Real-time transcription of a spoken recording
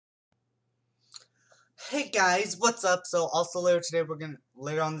Hey guys, what's up? So also later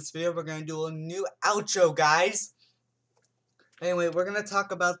on this video we're gonna do a new outro, guys. Anyway, we're gonna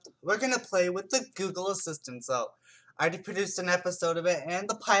play with the Google Assistant. So I already produced an episode of it and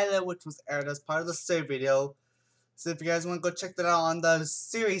the pilot, which was aired as part of the series video. So if you guys want to go check that out on the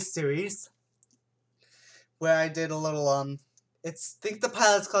series, where I did a little I think the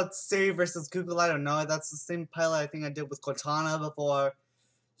pilot's called Siri versus Google. I don't know. That's the same pilot I think I did with Cortana before.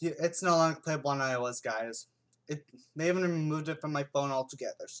 It's no longer playable on iOS, guys. They even removed it from my phone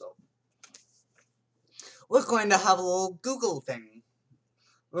altogether, so. We're going to have a little Google thing.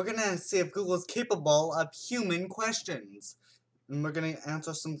 We're going to see if Google is capable of human questions. And we're going to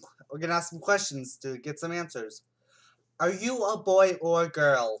ask some questions to get some answers. Are you a boy or a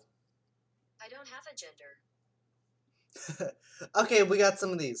girl? I don't have a gender. Okay, we got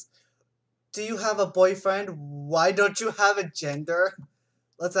some of these. Do you have a boyfriend? Why don't you have a gender?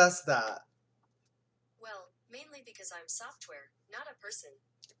 Let's ask that. Well, mainly because I'm software, not a person.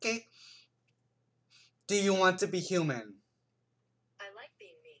 Okay. Do you want to be human? I like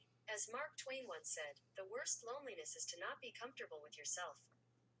being me. As Mark Twain once said, the worst loneliness is to not be comfortable with yourself.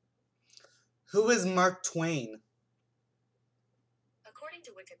 Who is Mark Twain? According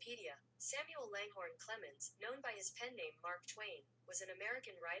to Wikipedia, Samuel Langhorne Clemens, known by his pen name Mark Twain, was an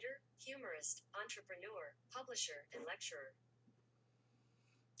American writer, humorist, entrepreneur, publisher, and lecturer.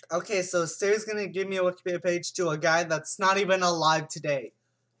 Okay, so Sarah's gonna give me a Wikipedia page to a guy that's not even alive today.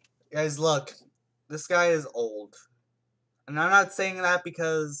 Guys, look. This guy is old. And I'm not saying that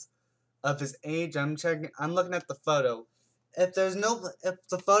because of his age. I'm looking at the photo. If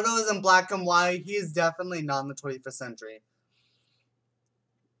the photo is in black and white, he is definitely not in the 21st century.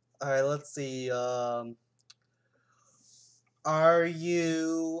 Alright, let's see.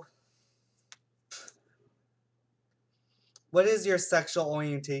 What is your sexual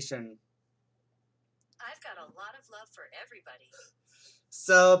orientation? I've got a lot of love for everybody.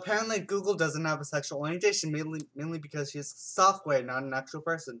 So apparently Google doesn't have a sexual orientation, mainly because she's software, not an actual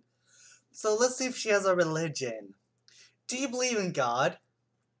person. So let's see if she has a religion. Do you believe in God?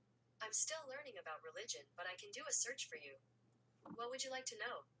 I'm still learning about religion, but I can do a search for you. What would you like to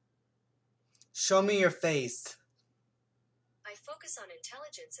know? Show me your face. I focus on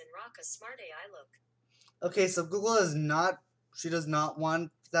intelligence and rock a smart AI look. Okay, so Google is not, she does not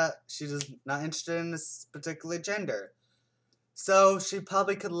want that, she does not interested in this particular gender. So she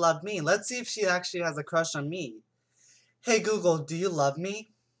probably could love me. Let's see if she actually has a crush on me. Hey Google, do you love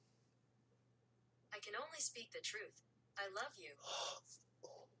me? I can only speak the truth. I love you.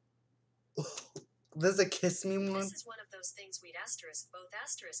 There's a kiss me one? This is one of those things we'd both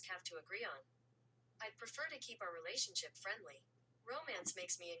asterisk have to agree on. I'd prefer to keep our relationship friendly. Romance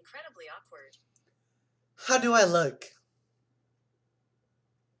makes me incredibly awkward. How do I look?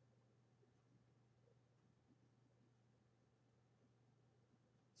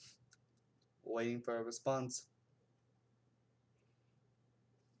 Waiting for a response.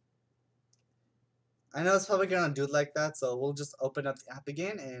 I know it's probably gonna do it like that, so we'll just open up the app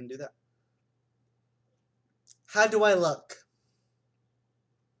again and do that. How do I look?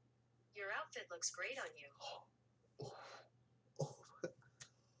 Your outfit looks great on you.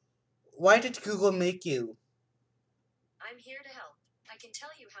 Why did Google make you? I'm here to help. I can tell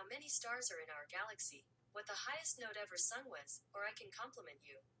you how many stars are in our galaxy, what the highest note ever sung was, or I can compliment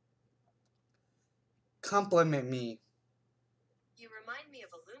you. Compliment me. You remind me of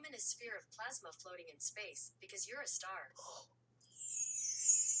a luminous sphere of plasma floating in space, because you're a star.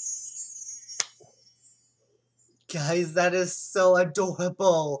 Guys, that is so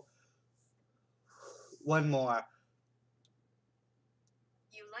adorable. One more.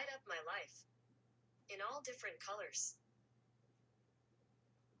 You light up my life. In all different colors.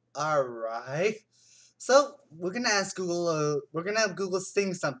 Alright. So, we're gonna ask Google, we're gonna have Google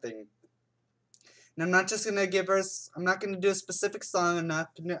sing something. And I'm not just gonna I'm not gonna do a specific song, I'm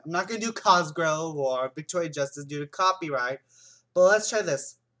not gonna do Cosgrove or Victoria Justice due to copyright. But let's try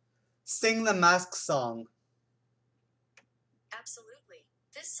this. Sing the Mask song. Absolutely.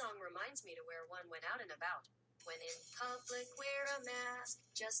 This song reminds me to wear one when out and about. When in public, wear a mask,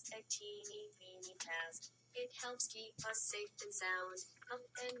 just a teeny weeny task. It helps keep us safe and sound, help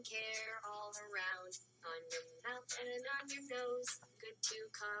and care all around. On your mouth and on your nose, good to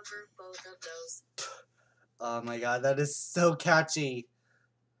cover both of those. Oh my god, that is so catchy.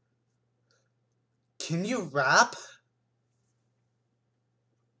 Can you rap?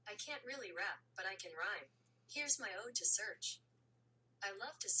 I can't really rap, but I can rhyme. Here's my ode to search. I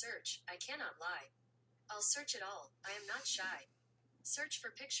love to search, I cannot lie. I'll search it all, I am not shy. Search for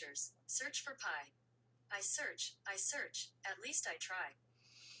pictures, search for pie. I search, at least I try.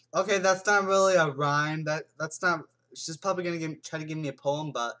 Okay, that's not really a rhyme. That's not. She's probably gonna try to give me a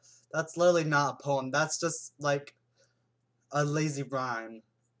poem, but that's literally not a poem. That's just like a lazy rhyme.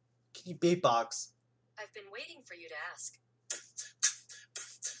 Can you beatbox? I've been waiting for you to ask.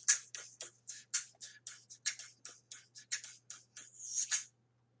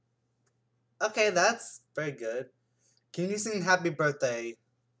 Okay, that's very good. Can you sing Happy Birthday?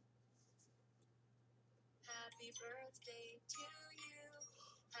 Happy birthday to you.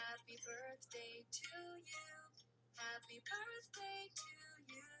 Happy birthday to you. Happy birthday to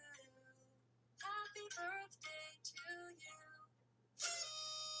you. Happy birthday to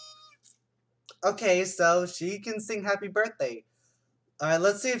you. Okay, so she can sing Happy Birthday. Alright,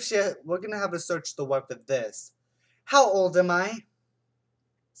 let's see if we're gonna have to search the web for this. How old am I?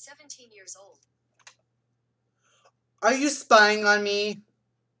 17 years old. Are you spying on me?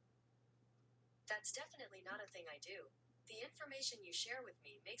 That's definitely not a thing I do. The information you share with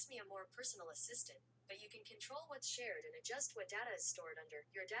me makes me a more personal assistant, but you can control what's shared and adjust what data is stored under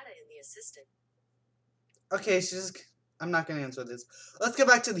your data in the assistant. Okay, I'm not gonna answer this. Let's get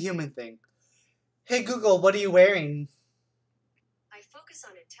back to the human thing. Hey Google, what are you wearing? I focus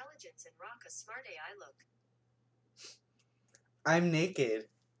on intelligence and rock a smart AI look. I'm naked.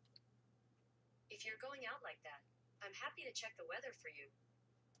 If you're going out like that, I'm happy to check the weather for you.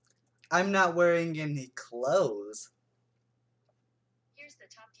 I'm not wearing any clothes. Here's the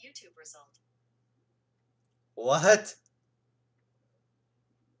top YouTube result. What?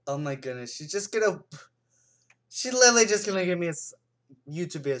 Oh my goodness, she's literally just gonna give me a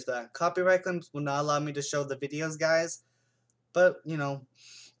YouTube videos back. Copyright claims will not allow me to show the videos, guys. But, you know,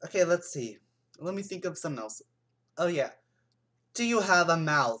 okay, let's see. Let me think of something else. Oh yeah. Do you have a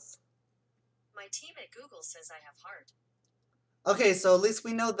mouth? My team at Google says I have heart. Okay, so at least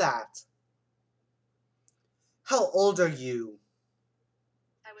we know that. How old are you?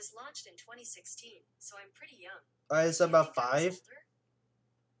 I was launched in 2016, so I'm pretty young. Alright, so about 5?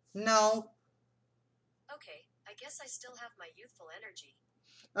 No. Okay, I guess I still have my youthful energy.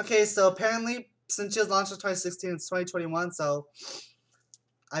 Okay, so apparently, since she was launched in 2016, it's 2021, so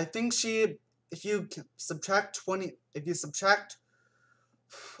I think if you subtract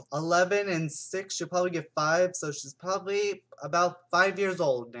 11 and 6, she'll probably get 5, so she's probably about 5 years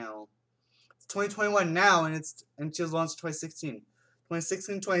old now. It's 2021 now, and she was launched in 2016.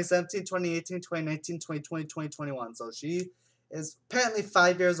 2016, 2017, 2018, 2019, 2020, 2021. So she is apparently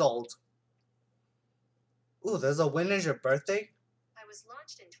 5 years old. Ooh, there's a when is your birthday? I was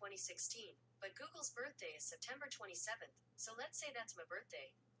launched in 2016, but Google's birthday is September 27th, so let's say that's my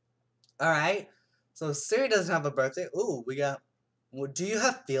birthday. Alright, so Siri doesn't have a birthday. Ooh, do you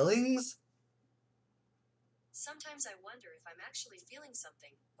have feelings? Sometimes I wonder if I'm actually feeling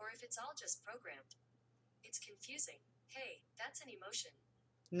something, or if it's all just programmed. It's confusing. Hey, that's an emotion.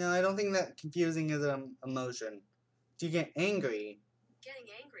 No, I don't think that confusing is an emotion. Do you get angry? Getting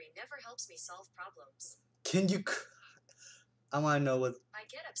angry never helps me solve problems. Can you... I want to know what... I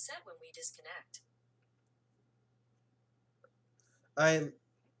get upset when we disconnect.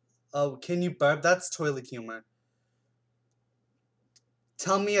 Oh, can you burp? That's toilet humor.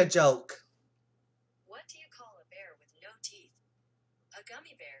 Tell me a joke. What do you call a bear with no teeth? A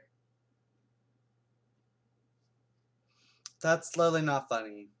gummy bear. That's literally not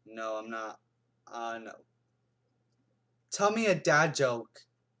funny. No, I'm not. No. Tell me a dad joke.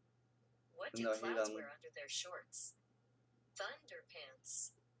 What do clowns wear under their shorts?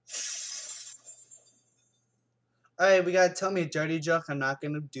 Thunderpants. Alright, we gotta tell me a dirty joke. I'm not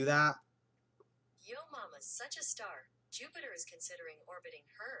gonna do that. Yo mama's such a star. Jupiter is considering orbiting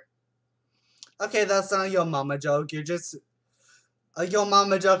her. Okay, that's not a yo mama joke. You're just... A yo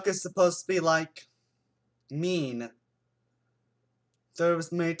mama joke is supposed to be like... mean. They're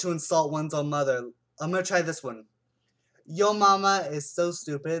made to insult one's own mother. I'm gonna try this one. Yo mama is so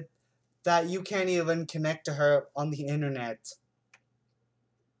stupid that you can't even connect to her on the internet.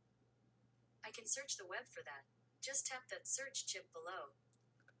 I can search the web for that. Just tap that search chip below.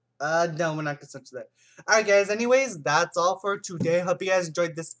 No, we're not gonna search that. Alright guys, anyways, that's all for today. Hope you guys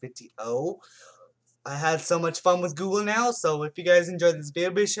enjoyed this video. I had so much fun with Google now, so if you guys enjoyed this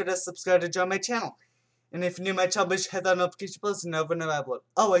video, be sure to subscribe to join my channel. And if you're new to my channel, be sure to hit that notification bell so you know when I upload.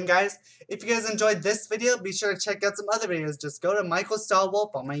 Oh, and guys, if you guys enjoyed this video, be sure to check out some other videos. Just go to Michael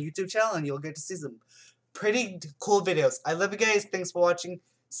Starwolf on my YouTube channel and you'll get to see some pretty cool videos. I love you guys. Thanks for watching.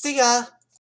 See ya!